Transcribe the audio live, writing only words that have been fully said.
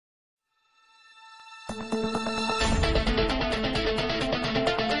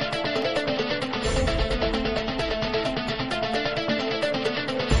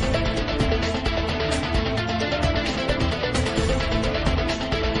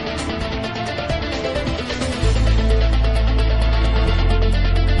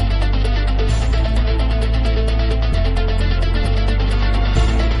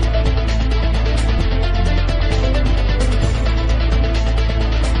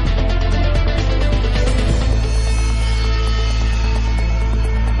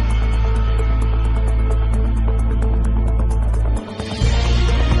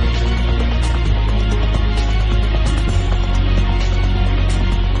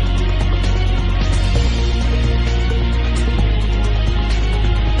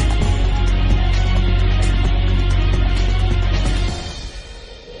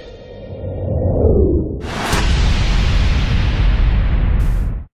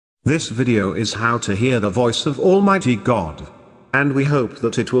This video is how to hear the voice of Almighty God. And we hope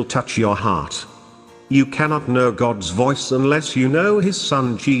that it will touch your heart. You cannot know God's voice unless you know His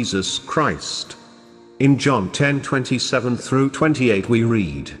Son Jesus Christ. In John 10:27-28 we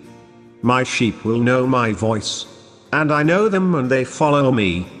read, "My sheep will know my voice, and I know them and they follow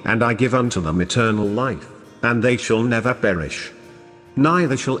me, and I give unto them eternal life, and they shall never perish.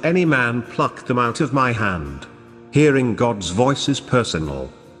 Neither shall any man pluck them out of my hand." Hearing God's voice is personal.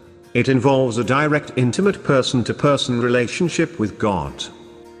 It involves a direct, intimate person-to-person relationship with God.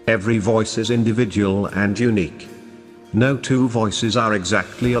 Every voice is individual and unique. No two voices are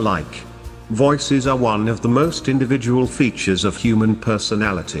exactly alike. Voices are one of the most individual features of human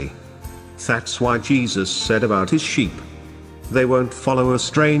personality. That's why Jesus said about His sheep, "They won't follow a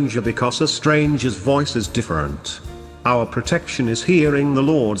stranger because a stranger's voice is different." Our protection is hearing the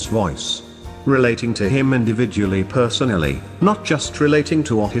Lord's voice. Relating to Him individually, personally, not just relating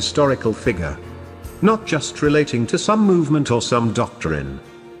to a historical figure. Not just relating to some movement or some doctrine.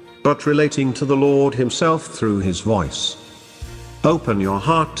 But relating to the Lord Himself through His voice. Open your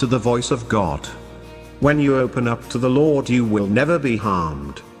heart to the voice of God. When you open up to the Lord, you will never be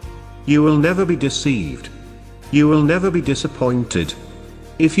harmed. You will never be deceived. You will never be disappointed.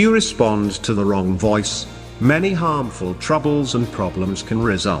 If you respond to the wrong voice, many harmful troubles and problems can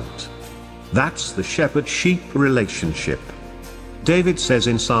result. That's the shepherd-sheep relationship. David says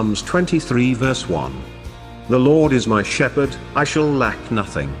in Psalms 23 verse 1, "The Lord is my shepherd, I shall lack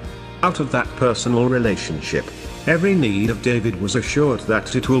nothing." Out of that personal relationship, every need of David was assured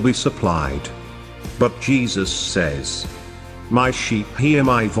that it will be supplied. But Jesus says, "My sheep hear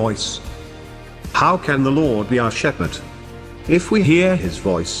my voice." How can the Lord be our shepherd? If we hear His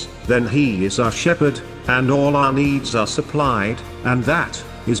voice, then He is our shepherd, and all our needs are supplied, and that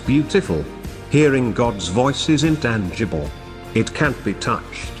is beautiful. Hearing God's voice is intangible. It can't be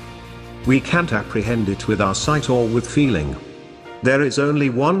touched. We can't apprehend it with our sight or with feeling. There is only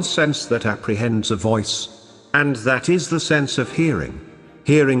one sense that apprehends a voice, and that is the sense of hearing.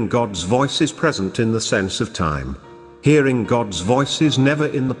 Hearing God's voice is present in the sense of time. Hearing God's voice is never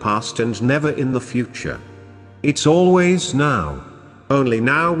in the past and never in the future. It's always now. Only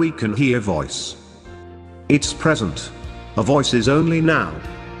now we can hear voice. It's present. A voice is only now.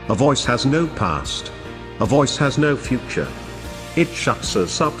 A voice has no past. A voice has no future. It shuts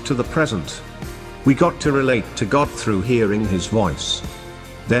us up to the present. We got to relate to God through hearing His voice.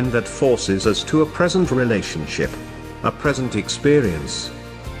 Then that forces us to a present relationship. A present experience.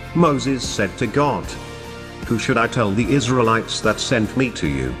 Moses said to God, "Who should I tell the Israelites that sent me to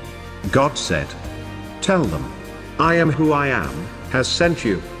you?" God said, "Tell them, I am who I am, has sent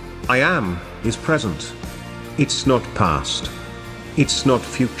you." I am is present. It's not past. It's not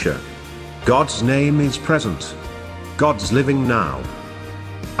future. God's name is present. God's living now.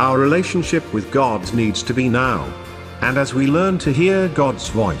 Our relationship with God needs to be now. And as we learn to hear God's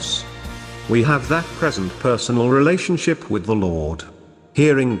voice, we have that present personal relationship with the Lord.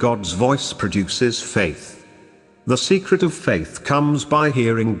 Hearing God's voice produces faith. The secret of faith comes by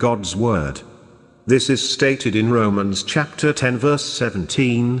hearing God's word. This is stated in Romans chapter 10 verse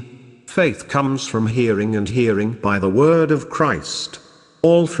 17. Faith comes from hearing, and hearing by the word of Christ.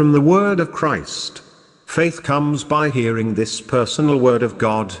 All from the word of Christ. Faith comes by hearing this personal word of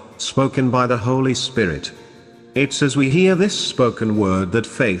God, spoken by the Holy Spirit. It's as we hear this spoken word that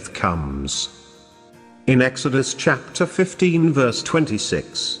faith comes. In Exodus chapter 15 verse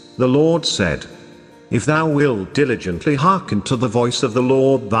 26, the Lord said, "If thou wilt diligently hearken to the voice of the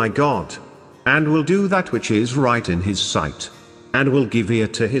Lord thy God, and will do that which is right in His sight, and will give ear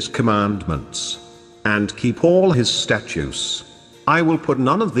to His commandments, and keep all His statutes, I will put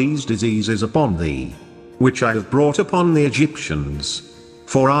none of these diseases upon thee, which I have brought upon the Egyptians.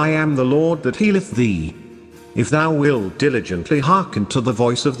 For I am the Lord that healeth thee. If thou wilt diligently hearken to the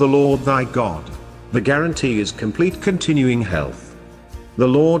voice of the Lord thy God, the guarantee is complete continuing health. The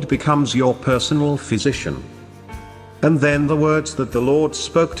Lord becomes your personal physician. And then the words that the Lord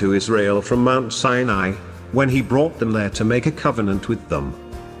spoke to Israel from Mount Sinai, when he brought them there to make a covenant with them.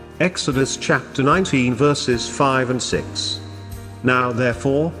 Exodus chapter 19 verses 5 and 6. Now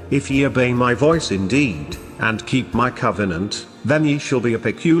therefore, if ye obey my voice indeed, and keep my covenant, then ye shall be a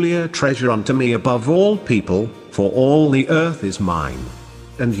peculiar treasure unto me above all people, for all the earth is mine.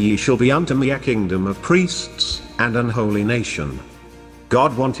 And ye shall be unto me a kingdom of priests, and an holy nation.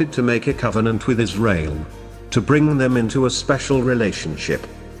 God wanted to make a covenant with Israel, to bring them into a special relationship,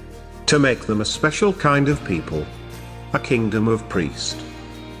 to make them a special kind of people, a kingdom of priests,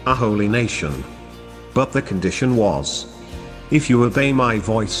 a holy nation. But the condition was, if you obey my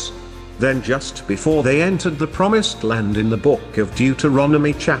voice. Then just before they entered the promised land in the book of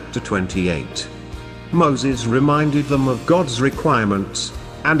Deuteronomy chapter 28, Moses reminded them of God's requirements,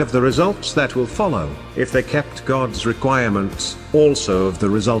 and of the results that will follow if they kept God's requirements, also of the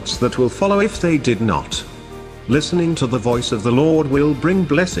results that will follow if they did not. Listening to the voice of the Lord will bring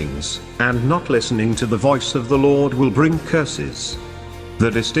blessings, and not listening to the voice of the Lord will bring curses. The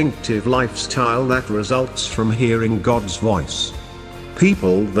distinctive lifestyle that results from hearing God's voice.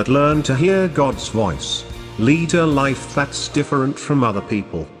 People that learn to hear God's voice lead a life that's different from other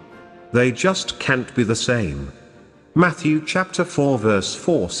people. They just can't be the same. Matthew chapter 4 verse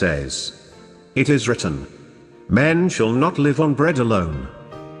 4 says, "It is written, men shall not live on bread alone,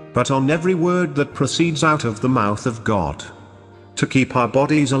 but on every word that proceeds out of the mouth of God." To keep our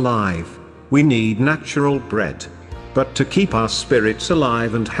bodies alive, we need natural bread. But to keep our spirits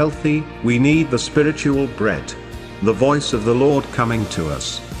alive and healthy, we need the spiritual bread, the voice of the Lord coming to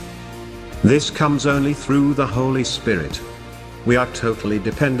us. This comes only through the Holy Spirit. We are totally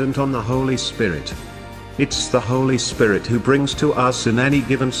dependent on the Holy Spirit. It's the Holy Spirit who brings to us in any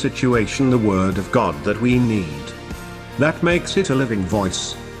given situation the Word of God that we need. That makes it a living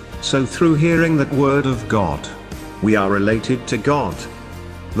voice. So through hearing that Word of God, we are related to God,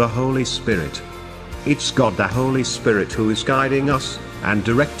 the Holy Spirit. It's God the Holy Spirit who is guiding us, and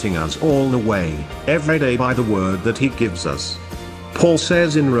directing us all the way, every day by the word that he gives us. Paul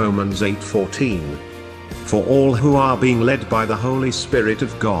says in Romans 8:14, "For all who are being led by the Holy Spirit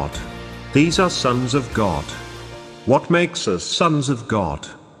of God, these are sons of God." What makes us sons of God?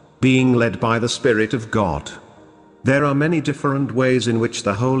 Being led by the Spirit of God. There are many different ways in which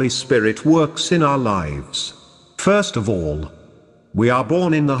the Holy Spirit works in our lives. First of all, we are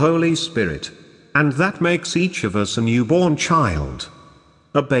born in the Holy Spirit. And that makes each of us a newborn child.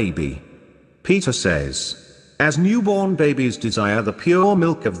 A baby. Peter says, as newborn babies desire the pure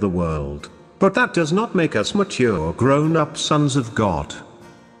milk of the world, but that does not make us mature grown-up sons of God.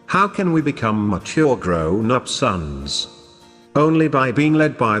 How can we become mature grown-up sons? Only by being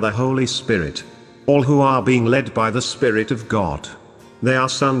led by the Holy Spirit. All who are being led by the Spirit of God, they are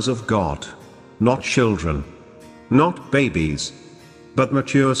sons of God. Not children. Not babies. But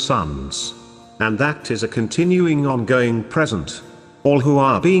mature sons. And that is a continuing ongoing present. All who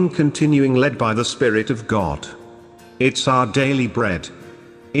are being continuing led by the Spirit of God. It's our daily bread.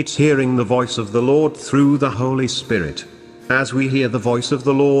 It's hearing the voice of the Lord through the Holy Spirit. As we hear the voice of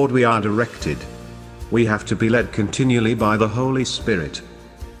the Lord, we are directed. We have to be led continually by the Holy Spirit.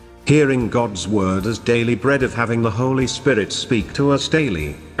 Hearing God's word as daily bread, of having the Holy Spirit speak to us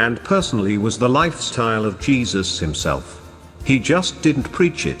daily and personally, was the lifestyle of Jesus himself. He just didn't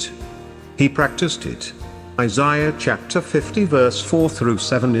preach it. He practiced it. Isaiah chapter 50 verse 4 through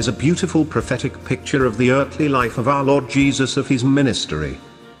 7 is a beautiful prophetic picture of the earthly life of our Lord Jesus, of his ministry,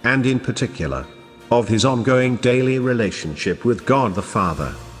 and in particular, of his ongoing daily relationship with God the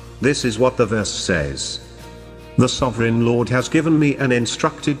Father. This is what the verse says. "The sovereign Lord has given me an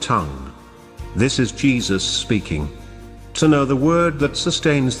instructed tongue." This is Jesus speaking. "To know the word that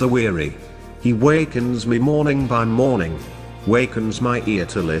sustains the weary. He wakens me morning by morning. Wakens my ear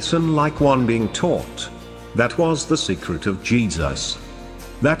to listen like one being taught." That was the secret of Jesus.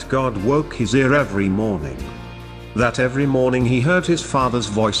 That God woke his ear every morning. That every morning he heard his Father's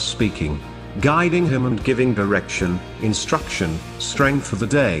voice speaking, guiding him and giving direction, instruction, strength for the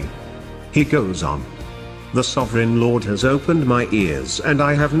day. He goes on. "The sovereign Lord has opened my ears, and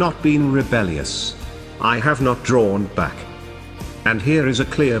I have not been rebellious. I have not drawn back." And here is a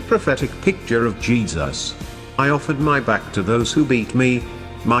clear prophetic picture of Jesus. "I offered my back to those who beat me,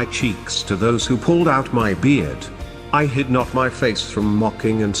 my cheeks to those who pulled out my beard. I hid not my face from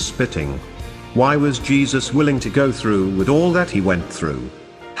mocking and spitting." Why was Jesus willing to go through with all that he went through?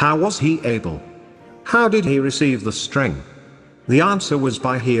 How was he able? How did he receive the strength? The answer was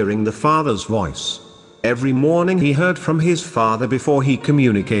by hearing the Father's voice. Every morning he heard from his Father before he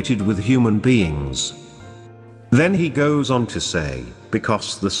communicated with human beings. Then he goes on to say,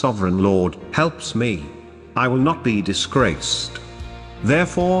 because the sovereign Lord helps me, I will not be disgraced.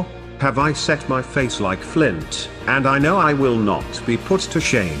 Therefore, have I set my face like flint, and I know I will not be put to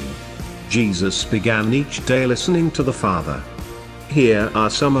shame. Jesus began each day listening to the Father. Here are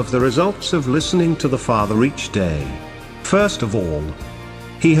some of the results of listening to the Father each day. First of all,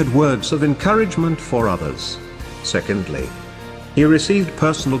 he had words of encouragement for others. Secondly, he received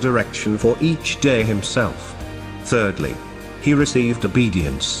personal direction for each day himself. Thirdly, he received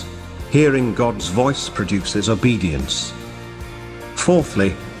obedience. Hearing God's voice produces obedience.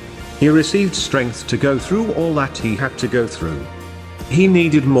 Fourthly, he received strength to go through all that he had to go through. He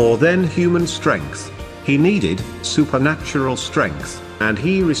needed more than human strength. He needed supernatural strength, and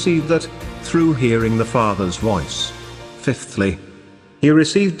he received that through hearing the Father's voice. Fifthly, he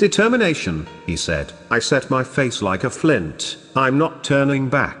received determination. He said, I set my face like a flint, I'm not turning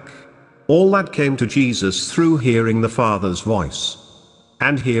back. All that came to Jesus through hearing the Father's voice.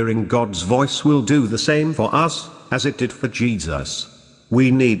 And hearing God's voice will do the same for us, as it did for Jesus. We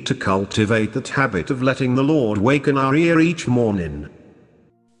need to cultivate that habit of letting the Lord waken our ear each morning.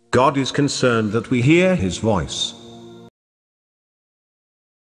 God is concerned that we hear His voice.